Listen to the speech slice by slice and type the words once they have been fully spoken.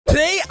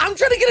I'm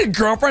trying to get a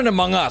girlfriend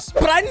among us,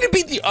 but I need to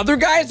beat the other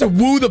guys to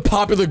woo the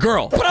popular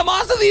girl. But I'm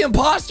also the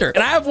imposter,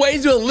 and I have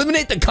ways to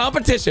eliminate the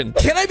competition.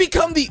 Can I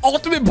become the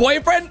ultimate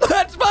boyfriend?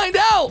 Let's find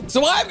out.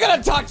 So I'm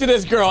gonna talk to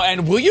this girl,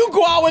 and will you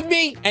go out with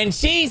me? And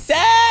she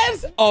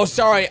says, oh,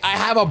 sorry, I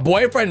have a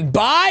boyfriend.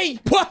 Bye.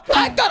 What?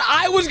 I thought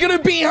I was gonna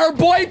be her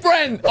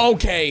boyfriend.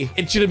 Okay,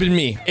 it should have been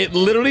me. It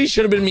literally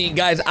should have been me.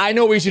 Guys, I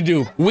know what we should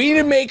do. We need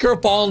to make her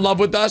fall in love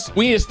with us.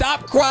 We need to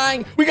stop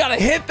crying. We gotta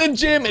hit the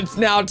gym. It's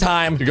now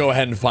time to go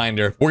ahead and find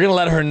her. We're gonna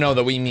let her know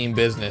that we mean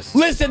business.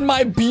 Listen,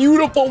 my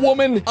beautiful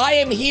woman, I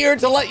am here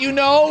to let you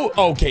know.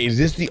 Okay, is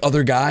this the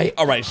other guy?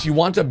 All right, she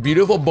wants a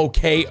beautiful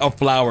bouquet of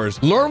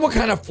flowers. Learn what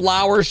kind of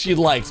flowers she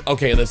likes.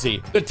 Okay, let's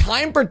see. The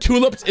time for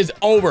tulips is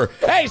over.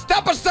 Hey,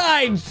 step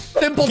aside,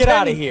 simpleton. Get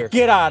out of here.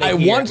 Get out of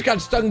here. I once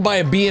got stung by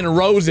a bee in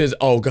roses.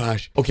 Oh,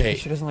 gosh. Okay.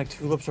 She doesn't like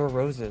tulips or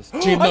roses.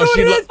 She loves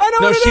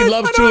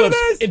tulips.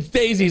 It's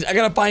daisies. I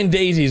gotta find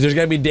daisies. There's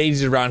gotta be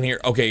daisies around here.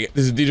 Okay,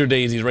 these are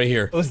daisies right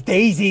here. Those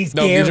daisies,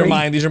 No, Gary. these are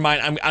mine. These are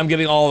mine. I'm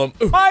getting all of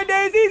them. Ooh. My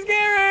daisies,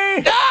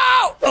 Gary.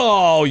 No!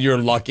 Oh, you're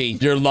lucky.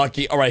 You're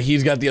lucky. All right,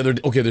 he's got the other.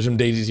 Okay, there's some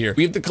daisies here.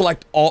 We have to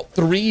collect all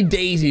 3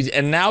 daisies,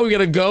 and now we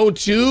gotta go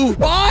to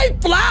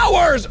 5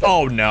 flowers.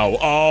 Oh no.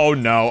 Oh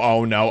no.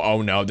 Oh no.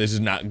 Oh no. This is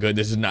not good.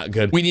 This is not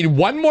good. We need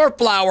 1 more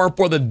flower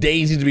for the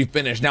daisies to be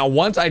finished. Now,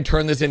 once I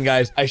turn this in,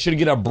 guys, I should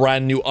get a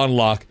brand new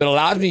unlock that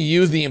allows me to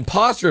use the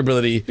imposter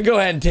ability to go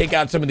ahead and take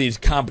out some of these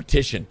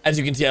competition. As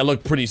you can see, I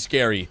look pretty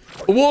scary.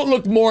 But we'll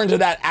look more into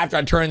that after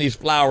I turn these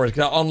flowers,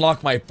 because I'll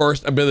unlock my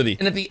first ability.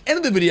 And at the end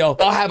of the video,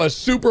 I'll have a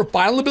super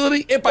final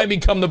ability if I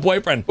become the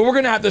boyfriend. But we're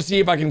gonna have to see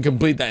if I can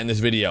complete that in this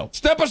video.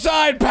 Step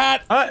aside,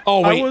 Pat.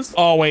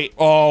 Oh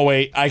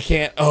wait. I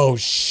can't. Oh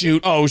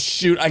shoot.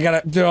 I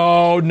gotta.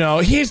 Oh no.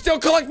 He's still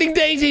collecting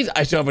daisies.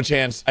 I still have a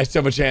chance.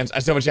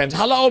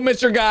 Hello,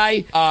 Mr.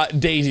 Guy.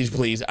 Daisies,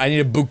 please. I need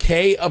a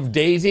bouquet of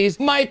daisies.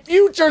 My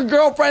future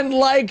girlfriend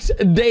likes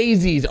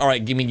daisies. All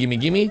right,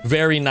 gimme.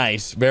 Very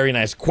nice.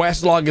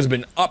 Quest log has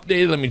been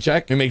updated. Let me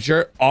check. Let me make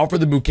sure. Offer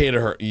the bouquet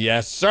to her.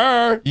 Yes,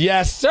 sir.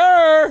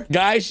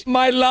 Guys,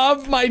 my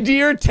love, my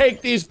dear,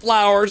 take these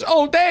flowers.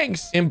 Oh,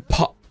 thanks.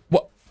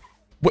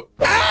 What?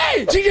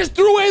 Hey! She just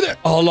threw away the...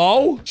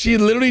 Hello? She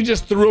literally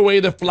just threw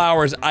away the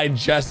flowers I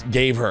just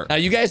gave her. Now,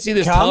 you guys see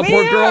this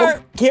teleport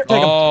girl? Here,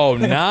 oh,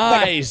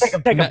 nice.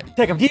 Take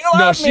him. Do you love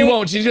No, she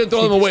won't. She's gonna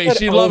throw them away.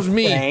 She loves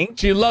me.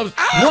 She loves...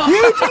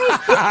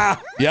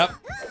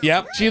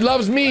 Yep. She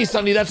loves me,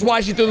 Ssundee. That's why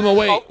she threw them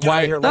away.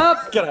 Why? Get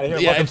out of here.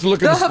 Yeah, it's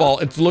Lookham's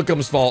fault. It's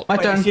Lookham's fault. My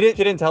turn. She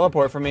didn't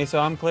teleport for me, so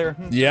I'm clear.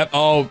 Yep.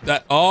 Oh,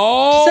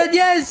 Oh. She said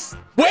yes.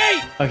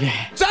 Wait! Okay.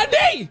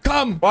 Ssundee!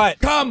 Come! What?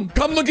 Come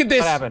look at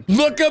this. What happened?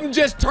 Lookham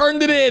just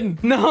turned it in.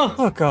 No.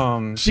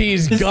 Look'em.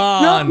 She's It's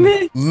gone. not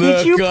me.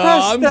 Did you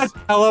press that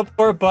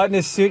teleport button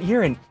as soon?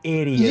 You're an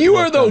idiot. You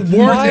are the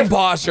worst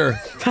imposter.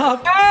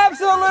 Stop.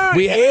 Absolute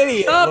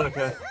idiot. Stop.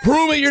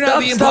 Prove it you're not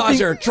the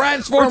imposter.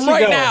 Transform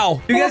right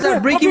now. You guys are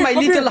breaking my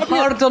little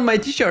heart on my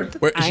t-shirt.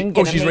 Where is she? I'm Oh,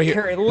 gonna she's right make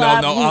here. her No,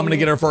 love I'm gonna me.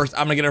 get her first.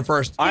 I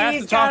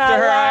have to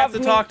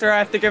talk to her. I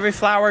have to give her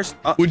flowers.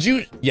 Would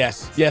you?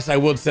 Yes, I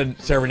would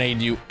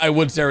serenade you. I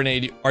would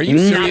serenade you. Are you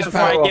serious,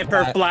 Before I Pat? give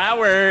her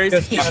flowers.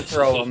 Just gonna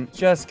throw them.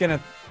 Just gonna.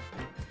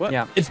 What?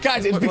 Yeah. It's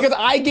because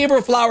I gave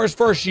her flowers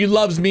first. She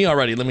loves me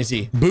already. Let me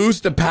see.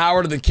 Boost the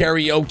power to the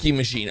karaoke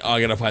machine. Oh,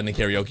 I gotta find the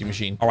karaoke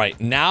machine. All right,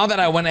 now that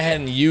I went ahead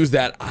and used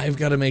that, I've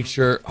got to make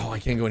sure. Oh, I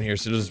can't go in here.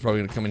 Citizens is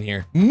probably gonna come in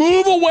here.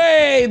 Move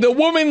away. The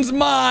woman's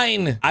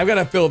mine. I've got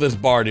to fill this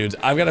bar, dudes.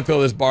 I've got to fill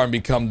this bar and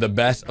become the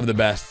best of the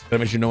best. Gotta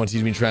make sure no one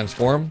sees me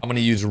transform. I'm gonna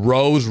use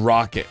Rose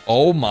Rocket.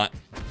 Oh my.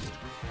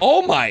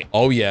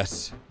 Oh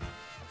yes.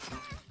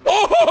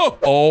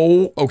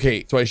 Oh,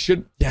 okay. So I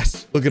should,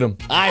 yes, look at him.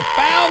 I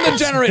found the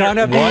generator. It's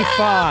gonna be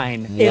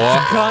fine.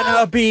 It's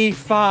gonna be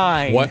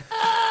fine.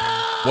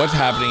 What's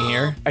happening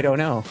here? I don't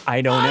know.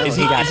 Is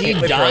he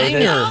dying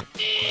or?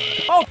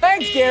 Oh,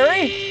 thanks,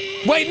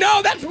 Gary. Wait,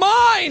 no, that's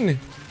mine.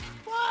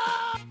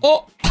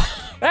 Oh.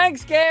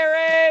 Thanks,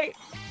 Gary.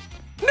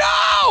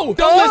 No!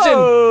 Don't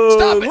listen.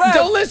 Stop it. Left.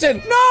 Don't listen.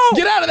 No.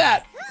 Get out of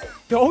that.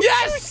 Don't.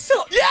 Yes.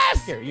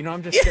 Yes. Here, you know,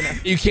 I'm just gonna.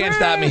 You can't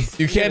stop me.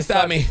 You can't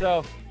stop me.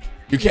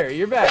 You can't. Here,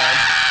 you're bad.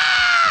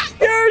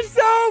 You're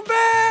so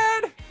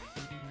bad.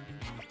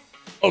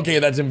 Okay,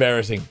 that's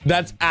embarrassing.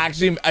 That's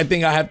actually, I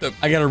think I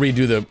gotta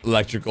redo the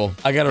electrical.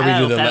 I gotta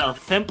redo the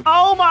simp.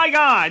 Oh my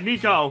God,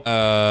 Nico.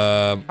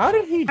 How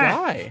did he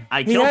die?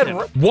 I killed him.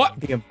 What?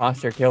 The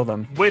imposter killed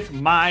him. With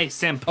my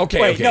simp.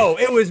 Okay, Wait, okay. no,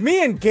 it was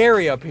me and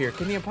Gary up here.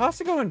 Can the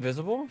imposter go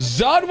invisible?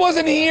 Zud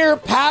wasn't here,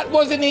 Pat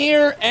wasn't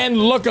here, and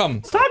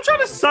Lookham. Stop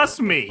trying to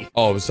suss me.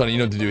 Oh, Sonny, you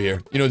know what to do here.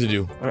 You know what to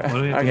do.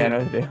 Okay, I know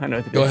what to do. I know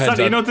what to do. Go ahead, Sonny,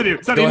 Zud. you know what to do.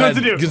 Sonny, Go you know ahead.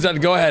 what to do. Zud,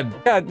 go ahead.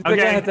 Yeah,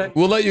 Okay.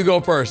 We'll let you go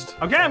first.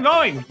 Okay, I'm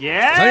going.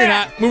 Yeah. No, you're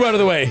not. Move out of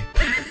the way.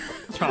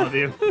 What's wrong with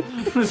you?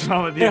 What's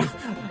wrong with you?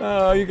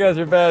 Oh, you guys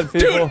are bad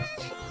people. Dude,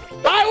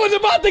 I was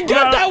about to get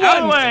that Out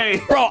of the one.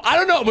 way. Bro, I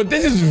don't know, but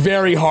this is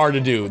very hard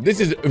to do. This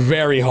is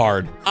very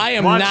hard. I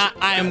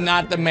am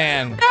not the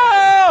man.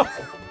 No!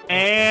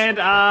 And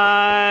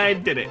I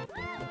did it.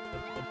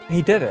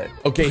 He did it.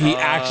 Okay, he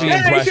actually Hey,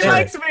 impressed she her.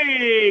 likes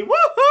me.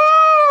 Woohoo!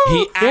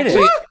 He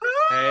actually...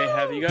 Hey,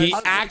 have you guys? He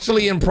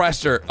actually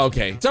impressed her.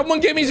 Okay. Someone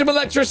give me some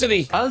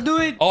electricity. I'll do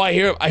it. Oh, I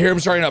hear him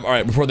starting up. All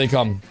right, before they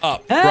come.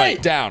 Up, Hey.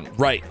 right, down,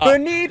 right, up,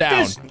 Beneath down,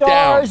 the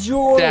stars, down,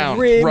 you're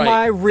down, in right,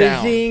 my down,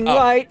 rising up,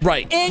 light.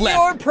 right, In left,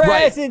 your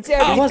presence,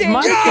 right, up. everything That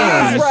was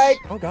my is turn. right.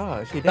 Oh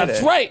gosh, he did That's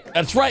it. right.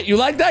 That's right. You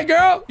like that,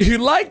 girl? You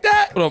like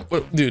that?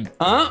 Dude,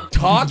 Huh?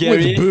 talk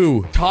Gary? with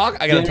Boo. Talk.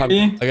 I gotta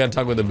Gary? talk. I gotta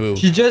talk with the Boo.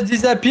 She just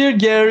disappeared,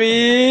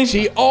 Gary.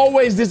 She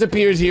always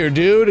disappears here,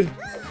 dude.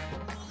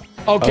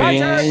 Okay,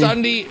 Okay.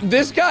 Ssundee,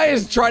 this guy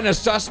is trying to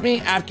suss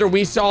me after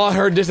we saw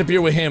her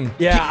disappear with him.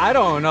 Yeah, I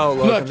don't know.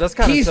 Look, That's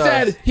kind of he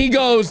said, he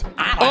goes,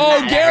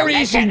 oh,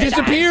 Gary, she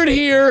disappeared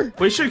here.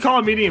 We should call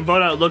a meeting and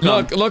vote out. Look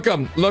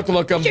him.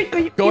 Look him.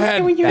 Go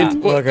ahead. Yeah,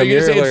 What, look, are you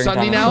you're gonna say learning it's Ssundee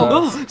kind now?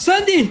 of Oh,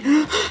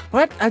 Ssundee.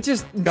 What? I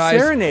just Guys.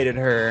 serenaded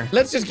her.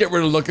 Let's just get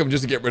rid of Lookum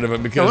just to get rid of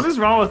him What because is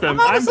wrong with him?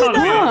 honestly I'm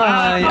down.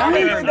 I'm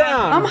You're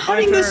down. I'm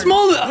having a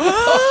small.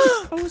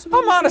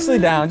 I'm honestly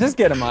down. Just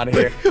get him out of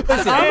here.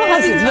 Listen,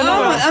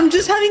 I'm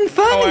just having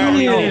fun in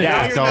here.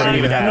 Don't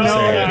even have to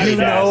say it. you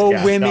know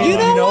women. You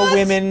know what?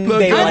 Women. Look,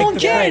 They I like don't the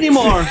care French.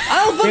 anymore.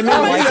 I'll vote for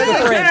Women like the myself. I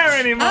don't French. care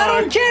anymore. I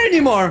don't care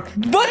anymore.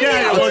 Vote me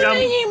Yeah, out. look, I'm...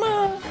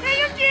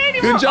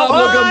 good job,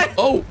 Lookum.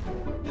 Oh,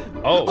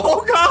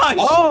 Oh gosh!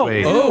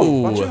 Wait.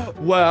 oh.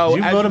 Well,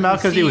 Did you vote him out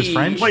because he was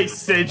French? Wait,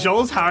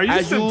 Sigils, how are you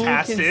As you can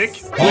fantastic?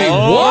 Wait,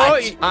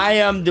 what? I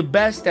am the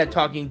best at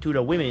talking to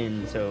the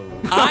women, so.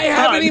 I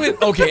haven't even,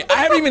 okay, I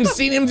haven't even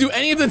seen him do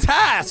any of the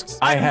tasks.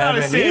 I I've never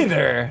haven't seen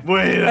either.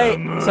 Wait a Hey,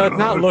 minute. so it's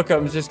not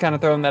Lookum's, just kind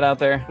of throwing that out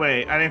there.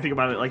 Wait, I didn't think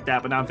about it like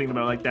that, but now I'm thinking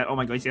about it like that. Oh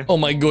my gosh, yeah. Oh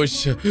my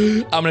gosh.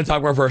 I'm gonna talk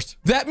about her first.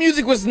 That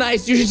music was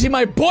nice. You should see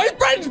my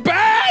boyfriend's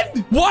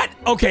band. What?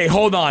 Okay,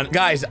 hold on.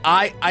 Guys,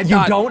 I You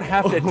thought. don't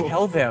have to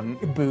tell them,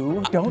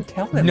 Boo. Don't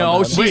tell them. No,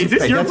 about she's. it. Wait, is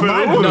this your that's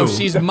my boo? boo. No,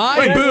 she's my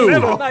Wait, boo.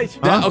 Biffle. Nice.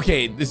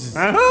 Okay, this is.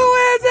 Who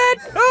is it?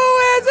 Who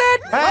is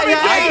it? Hey, I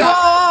hey,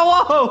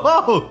 whoa,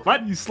 whoa, whoa.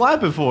 What? You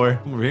slap it for?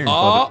 I'm over here.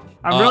 Oh,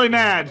 I'm really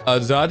mad.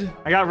 Zud.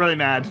 I got really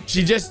mad.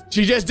 She just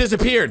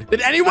disappeared. Did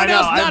anyone I know,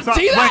 else I'm not so-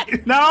 see that?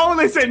 Wait, no,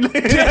 they said.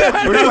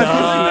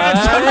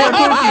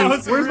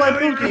 Where's my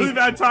really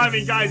bad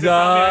timing, guys.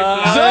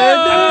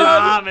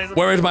 Zud.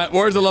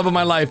 Where's the love of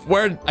my life?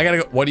 I gotta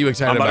go. What are you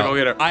excited I'm about to about? go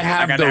get her. I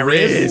have I got the that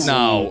Riz. Riz.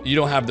 No, you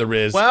don't have the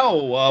Riz.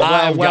 Well,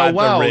 I've got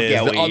the Riz.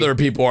 Gary. The other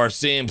people are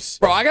simps.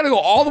 Bro, I gotta go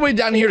all the way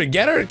down here to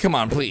get her? Come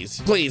on, please.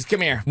 Please,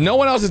 come here. No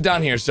one else is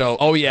down here, so...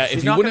 Oh, yeah, if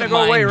you not wouldn't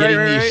gonna go mind away, getting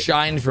right? these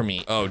shine for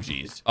me. Oh,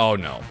 jeez. Oh,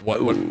 no.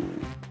 What?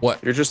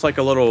 You're just like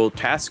a little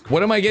task.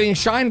 What am I getting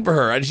shine for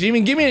her? She didn't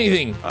even give me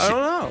anything. I don't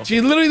know.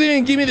 She literally didn't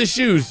even give me the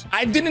shoes.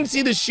 I didn't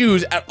see the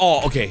shoes at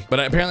all. Okay, but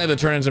apparently I have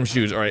to turn in some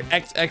shoes. All right,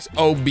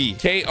 XXOB,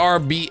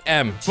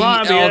 KRBM, Come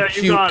on, Bia,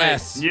 you got it.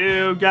 TLQS,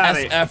 You got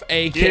it.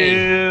 SFAK.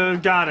 You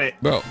got it.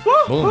 Bro, Woo,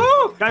 boom.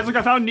 woo. Guys, look,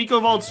 I found Nico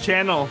Vault's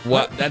channel.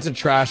 What? That's a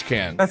trash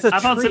can. That's a I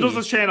found tree.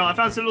 Sigils' channel. I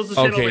found Sigils'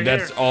 channel Okay, over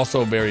that's here.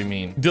 also very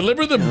mean.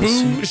 Deliver the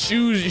boo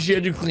shoes she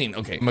had you clean.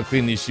 Okay, I'm gonna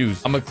clean these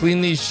shoes. I'm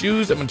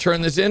gonna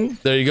turn this in.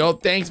 There you go.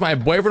 Thanks, my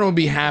boyfriend will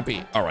be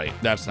happy. All right,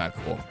 that's not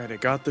cool. Alright, I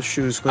got the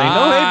shoes cleaned.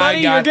 I Oh, hey, buddy,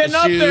 you're got getting the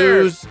up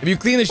there. shoes. Have you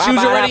cleaned the shoes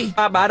already?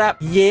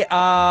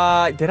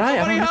 Yeah, did I?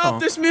 I Buddy, don't help. know.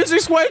 This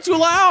music's way too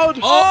loud.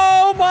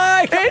 Oh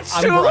my god. It's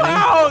I'm too running.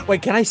 loud.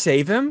 Wait, can I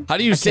save him? How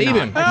do you save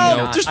him? I Help.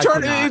 cannot. Just I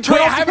turn cannot. turn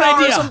Wait, I off have the an power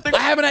or idea. something. I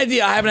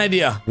have an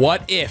idea.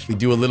 What if we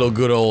do a little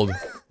good old...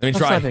 Let me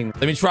try. something.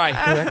 Let me try.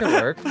 Yeah, that could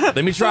work.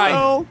 Let me try.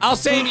 No. I'll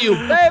save you.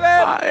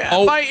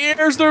 Oh. My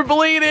ears, they're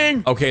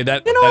bleeding. Okay,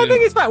 that... You know, that I think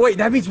didn't- it's fine. Wait,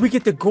 that means we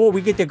get the goal.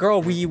 We get the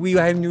girl. We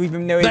haven't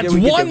even know. That's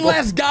we get one the goal.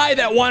 less guy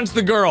that wants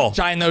the girl.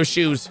 Shine those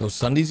shoes. So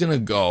Sundee's gonna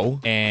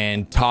go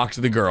and talk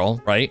to the girl,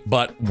 right?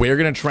 But we're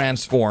gonna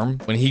transform.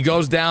 When he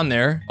goes down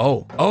there,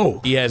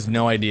 he has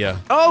no idea.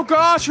 Oh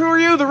gosh, who are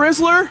you, the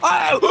Rizzler?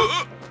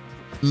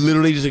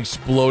 Literally just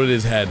exploded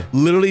his head.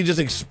 Literally just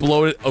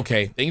exploded.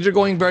 Okay, things are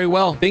going very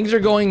well. Things are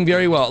going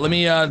very well. Let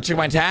me check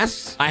my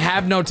tasks. I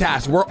have no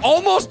tasks. We're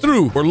almost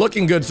through. We're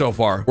looking good so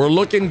far. We're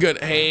looking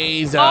good.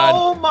 Hey, Zod.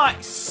 Oh my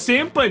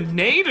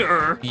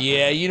Simpinator.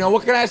 Yeah, you know,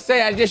 what can I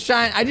say? I just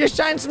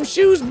shined some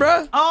shoes,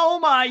 bruh. Oh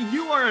my,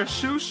 you are a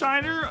shoe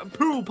shiner,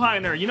 poo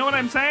piner. You know what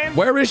I'm saying?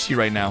 Where is she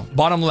right now?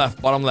 Bottom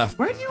left, bottom left.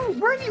 Do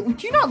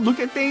you not look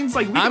at things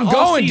like we I'm can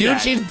all going, see dude.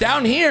 that. She's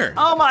down here.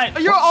 Oh my,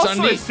 you're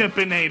also Ssundee? a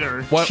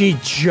Simpinator. What? She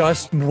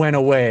just went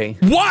away.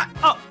 What?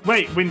 Oh,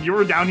 wait, when you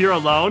were down here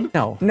alone?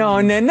 No. Yeah. Oh,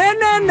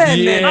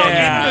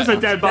 Ethan is a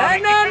dead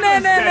body. No. Ethan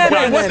is dead Wait,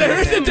 body. what?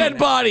 There's a dead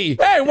body.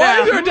 Hey,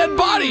 why is there a dead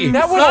body?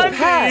 That was Ssundee.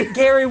 Pat.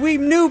 Gary, we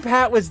knew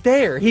Pat was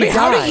there. He Wait, died.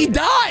 how did he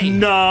die?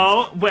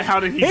 No, wait, how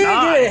did he He didn't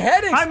die? get a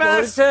head Hi,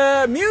 Matt.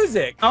 exploded to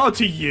music. Oh,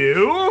 to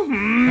you?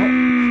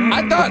 Hmm.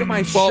 I thought, at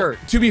my well, shirt.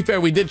 to be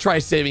fair, we did try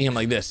saving him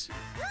like this.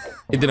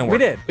 It didn't work.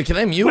 We did. Wait, can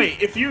I mute?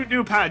 Wait, if you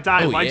knew Pat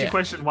died, Oh, why'd yeah. you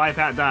question why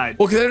Pat died?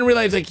 Well, because I didn't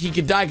realize like he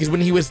could die. Because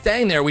when he was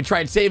staying there, we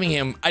tried saving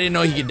him. I didn't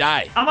know he could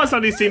die. I'm on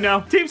Sundee's team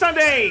now. Team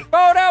Sunday!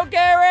 Vote out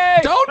Gary!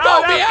 Don't Oh,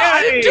 vote no, me out.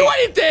 I didn't do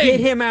Get anything.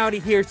 him out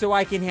of here so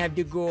I can have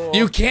the goal.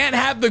 You can't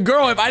have the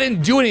girl if I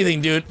didn't do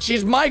anything, dude.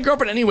 She's my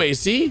girlfriend anyway.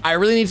 See, I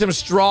really need some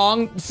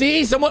strong.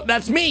 See, someone.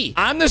 That's me.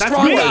 I'm the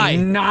strong me. guy.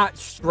 Not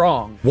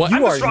strong. What? You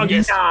I'm the are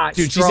strongest. not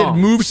Dude, she strong.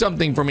 said move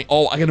something for me.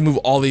 Oh, I gotta move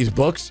all these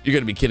books. You're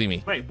gonna be kidding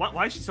me. Wait,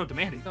 why is she so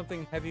demanding?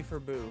 Something heavy for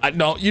Boo.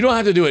 No, you don't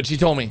have to do it. She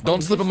told me.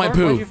 Don't slip on my fart?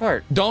 Why'd poo. you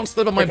fart? Don't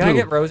slip on my Wait, can I poo.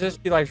 get roses?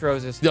 She likes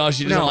roses. No,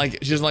 she doesn't No. like.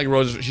 She doesn't like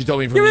roses. She told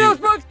me from Give me you. those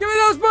books! Give me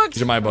those books!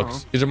 These are my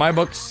books. These are my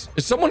books.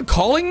 Is someone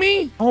calling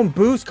me? Oh,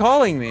 Boo's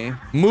calling me.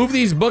 Move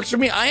these books for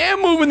me. I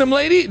am moving them,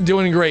 lady.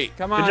 Doing great.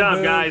 Come on, Good job,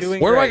 Boo. guys.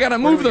 Doing Where do I great.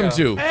 gotta Where move do we them go?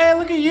 to? Hey,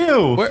 look at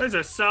you. Where- These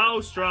are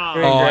so strong.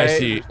 Doing Oh, I great.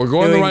 see. We're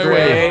going the Doing right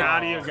great. way.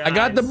 Proud of you guys. I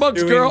got the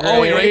books, Doing girl.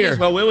 Oh, wait, right great. here.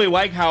 Well, really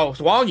like how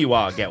strong you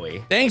are,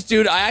 Gary. Thanks,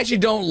 dude. I actually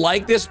don't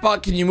like this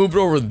spot. Can you move it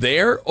over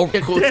there? Over,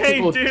 Tickle, Dang,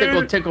 tickle, dude.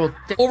 tickle, tickle,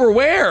 tickle. over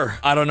where?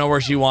 I don't know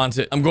where she wants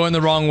it. I'm going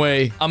the wrong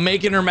way. I'm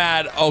making her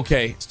mad.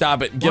 Okay,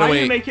 stop it. Get Why are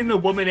away. you making the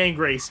woman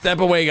angry? Step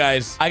away,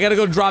 guys. I gotta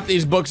go drop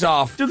these books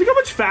off. Dude, look how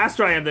much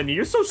faster I am than you.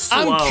 You're so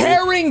slow. I'm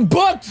carrying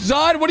books,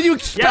 Zod. What do you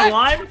expect? Yeah, well,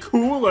 I'm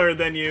cooler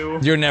than you.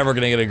 You're never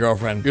gonna get a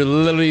girlfriend. You're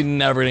literally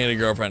never gonna get a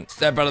girlfriend.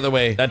 Step out of the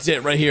way. That's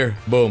it right here.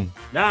 Boom.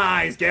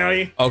 Nice,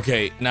 Gary.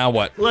 Okay, now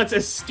what? Let's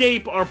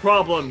escape our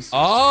problems.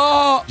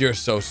 Oh, you're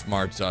so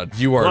smart, Zod.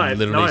 You are What?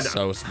 literally No,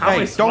 so How smart. am I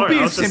Hey, smart? don't be I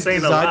a was just simp,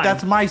 saying the Zod. line.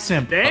 That's my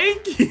simp.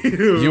 Thank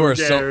you, You are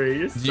so- Gary.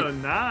 You're you- so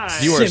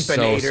nice. You are so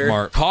Simpinator.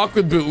 smart. Talk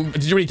with Boo.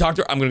 Did you already talk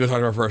to her? I'm gonna go talk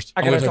to her first.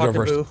 I I'm gonna gotta talk to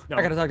her Boo. first. No.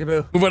 I gotta talk to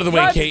Boo. Move out of the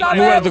way, Zod, Kate. stop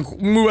Move out it! of the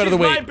She's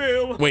way. my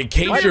boo. Wait,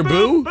 Kate's My your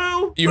boo?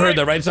 boo. You heard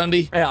that, right,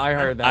 Ssundee? Yeah, I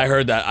heard that. I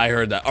heard that. I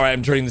heard that. All right,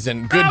 I'm turning this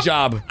in. Good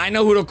job. I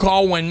know who to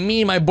call when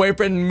me and my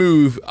boyfriend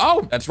move.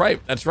 Oh, that's right.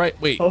 That's right.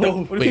 Wait. Oh,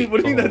 no, what do you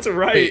mean that's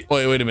right?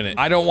 Wait a minute.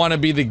 I don't want to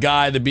be the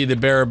guy to be the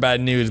bearer of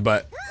bad news,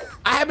 but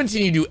I haven't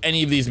seen you do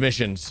any of these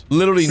missions.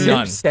 Literally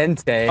none.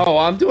 Sensei. Oh,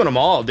 I'm doing them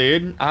all,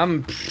 dude.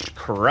 I'm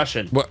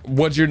crushing.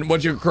 What's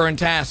your current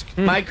task?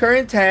 My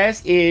current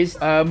task is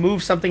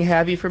move something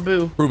heavy for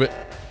Boo. Prove it.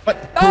 What?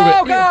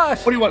 Oh, gosh.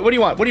 What do you want? What do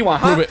you want? What do you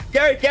want? Huh? Prove it.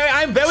 Gary,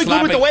 I'm very Slap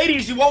good with it. the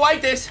ladies. You won't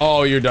like this.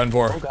 Oh, you're done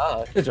for.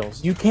 God.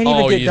 Sigils. You can't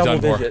even Oh, get he's double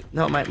done for. digit.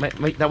 No, my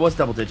that was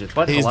double digits.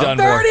 What? He's Hello? done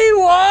for.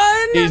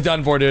 31? He's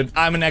done for, dude.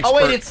 I'm an expert.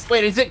 Oh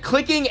wait, is it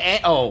clicking?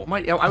 And, oh, my,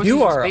 I was You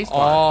using are spacebar.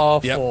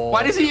 awful. Yep.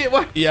 Why does he?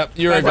 What? Yep,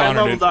 you're a Guys, I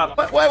goner, dude. leveled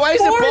up. Why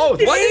is it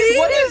both? 14?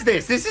 What is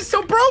this? This is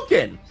so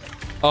broken.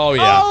 Oh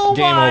yeah, Oh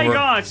game my over.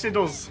 gosh,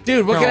 Sigils.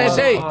 Dude, what can I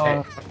say?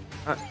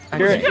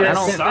 You're You guys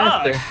a suck.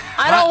 master.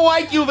 I don't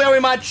like you very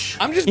much.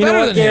 I'm just You know better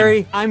what, than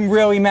Gary? him. I'm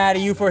really mad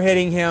at you for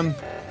hitting him.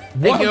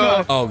 Thank you.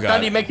 Oh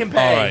god. Ssundee, make him pay.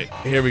 All right,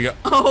 here we go.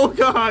 Oh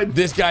god.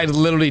 This guy's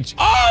literally.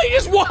 Oh, he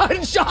just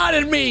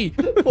one-shotted me.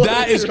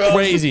 That is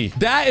crazy.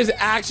 That is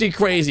actually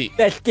crazy.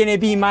 That's gonna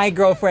be my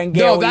girlfriend,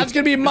 Gary. No, that's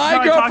gonna be my how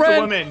I talk to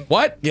girlfriend. women.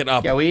 What? Get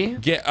up. Yeah, we?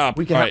 Get up.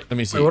 We can All have- right, let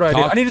me see. Wait, what do I do?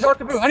 Talk- I need to talk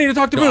to Boo. I need to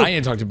talk to No, Boo. I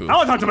need to talk to Boo. I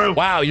want to talk to Boo.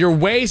 Wow, you're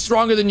way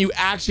stronger than you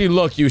actually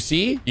look. You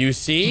see? You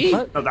see?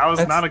 What? No, that was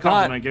That's not a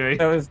compliment, Gary.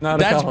 That was not a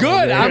That's compliment,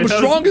 good. Gary. I'm That was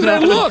stronger than I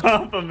not a look.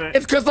 compliment.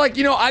 It's because, like,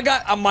 you know, I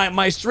got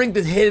my strength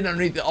is hidden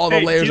underneath all the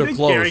Hey, layers do you of think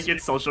clothes. Gary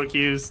gets social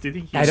cues? Do you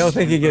think I don't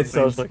think he gets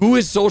social. Who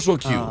is social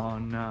cue? Oh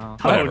no.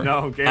 Whatever. Oh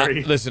no,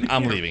 Gary. Listen,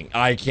 I'm leaving.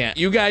 I can't.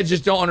 You guys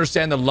just don't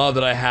understand the love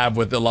that I have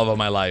with the love of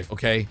my life,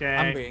 okay?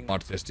 I'm Okay. being.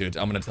 Watch this, dude.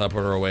 I'm gonna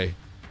teleport her away.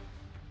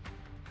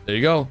 There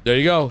you go. There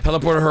you go.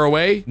 Teleport her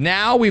away.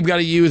 Now we've got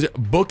to use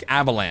Book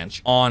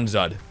Avalanche on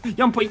Zud.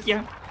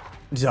 Yeah.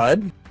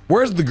 Judd?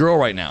 Where's the girl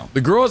right now?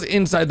 The girl is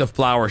inside the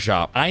flower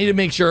shop. I need to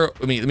make sure.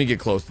 Let me get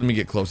close. Let me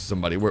get close to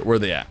somebody. Where are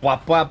they at?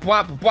 Wap, wap,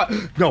 wap, wap.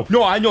 No,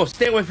 I know.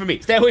 Stay away from me.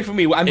 Stay away from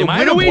me. I'm Am I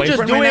the literally just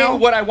boyfriend right doing now?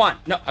 what I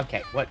want. No,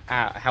 okay. What?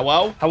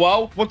 Hello?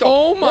 What the?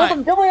 Oh my! Get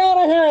me out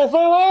of here!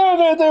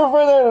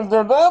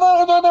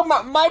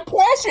 My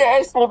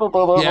precious.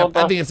 Yeah,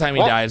 I think it's time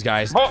he dies,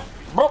 guys.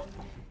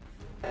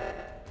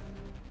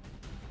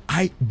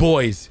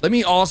 Boys, let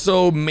me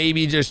also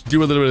maybe just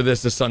do a little bit of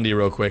this to Ssundee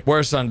real quick.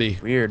 Where's Ssundee?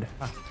 Weird.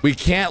 We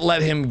can't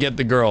let him get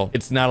the girl.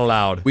 It's not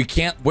allowed. We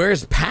can't.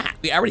 Where's Pat?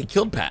 We already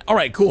killed Pat. All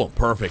right, cool.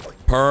 Perfect.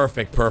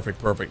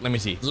 Let me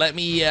see. Let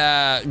me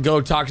go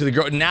talk to the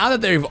girl. Now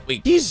that they've...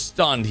 Wait, he's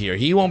stunned here.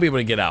 He won't be able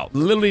to get out.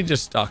 Literally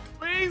just stuck.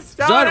 Please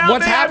stop. Zud, Help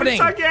what's me. I'm happening?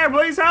 stuck here.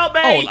 Please help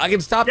me. Oh, I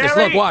can stop this.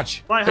 Gary. Look,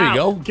 watch. Why, There you how?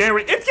 go.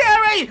 Gary. It's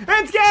Gary.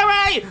 It's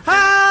Gary.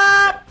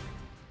 Help.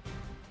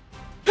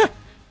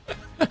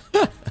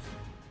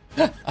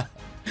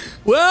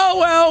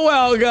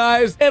 Well,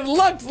 guys. It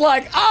looks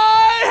like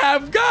I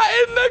have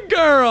gotten the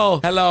girl.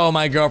 Hello,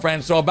 my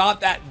girlfriend. So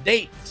about that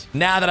date,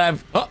 now that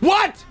I've...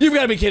 what? You've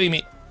got to be kidding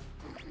me.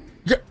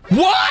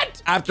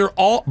 What? After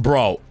all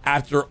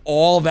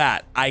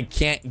that, I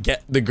can't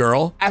get the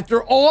girl.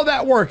 After all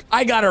that work,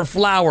 I got her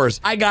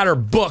flowers. I got her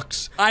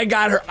books.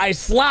 I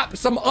slapped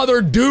some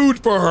other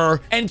dude for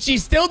her, and she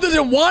still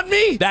doesn't want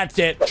me? That's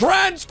it.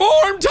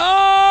 Transform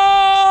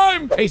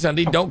time! Hey,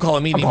 Ssundee, don't call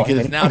a meeting because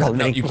it's now.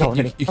 No, you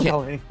can't. You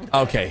can't.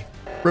 Okay.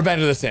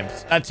 Revenge of the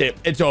Sims. That's it.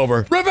 It's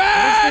over. Revenge!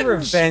 Where's the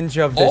revenge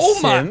of the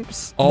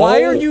Simps? Oh.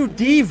 Why are you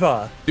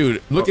diva?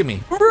 Dude, look at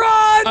me.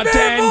 Run,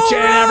 Attention,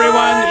 Biffle, everyone.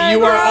 run,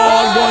 You are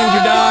all going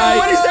to die.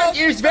 What is that?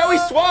 You're very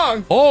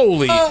strong.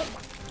 Holy.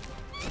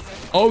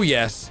 Oh,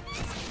 yes.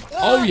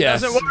 Oh,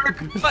 yes. Doesn't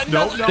work. But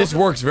No, no. no. This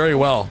works very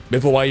well.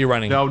 Biffle, why are you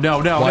running? No,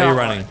 no, no, Why are no. you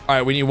running? All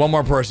right, we need one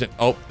more person.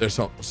 Oh, there's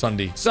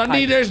Ssundee.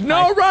 Ssundee, there's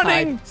no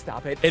running.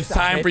 Stop it. It's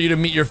time for you to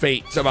meet your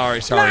fate.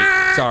 Sorry.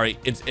 Sorry.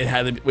 It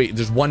had to be. Wait,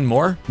 there's one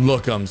more?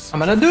 Lookums. I'm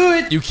gonna do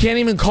it. You can't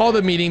even call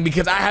the meeting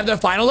because I have the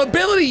final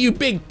ability, you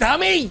big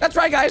dummy. That's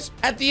right, guys.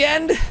 At the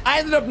end, I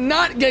ended up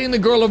not getting the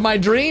girl of my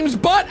dreams,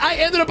 but I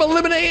ended up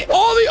eliminating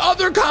all the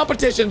other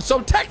competitions.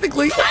 So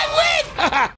technically, I win.